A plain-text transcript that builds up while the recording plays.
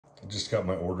just got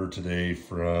my order today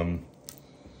from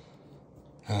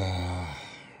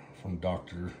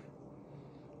Dr.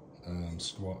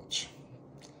 Squatch,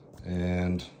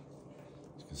 and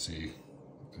you can see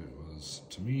it was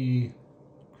to me,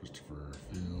 Christopher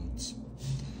Fields.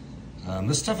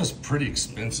 This stuff is pretty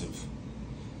expensive.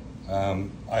 I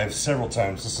have several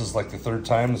times. This is like the third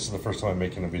time. This is the first time I'm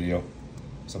making a video,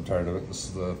 so I'm tired of it. This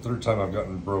is the third time I've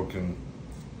gotten broken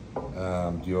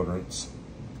deodorants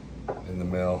in the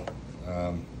mail.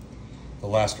 The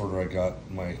last order I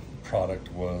got, my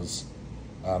product was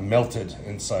melted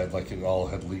inside, like it all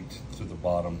had leaked through the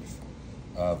bottom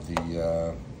of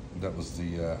the, that was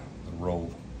the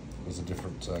roll. It was a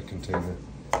different container,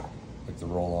 like the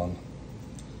roll-on.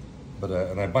 But,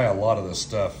 and I buy a lot of this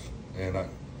stuff, and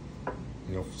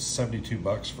you know, 72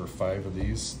 bucks for 5 of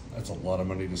these, that's a lot of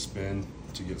money to spend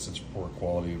to get such poor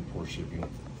quality and poor shipping.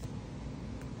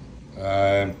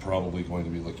 I'm probably going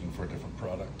to be looking for a different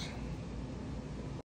product.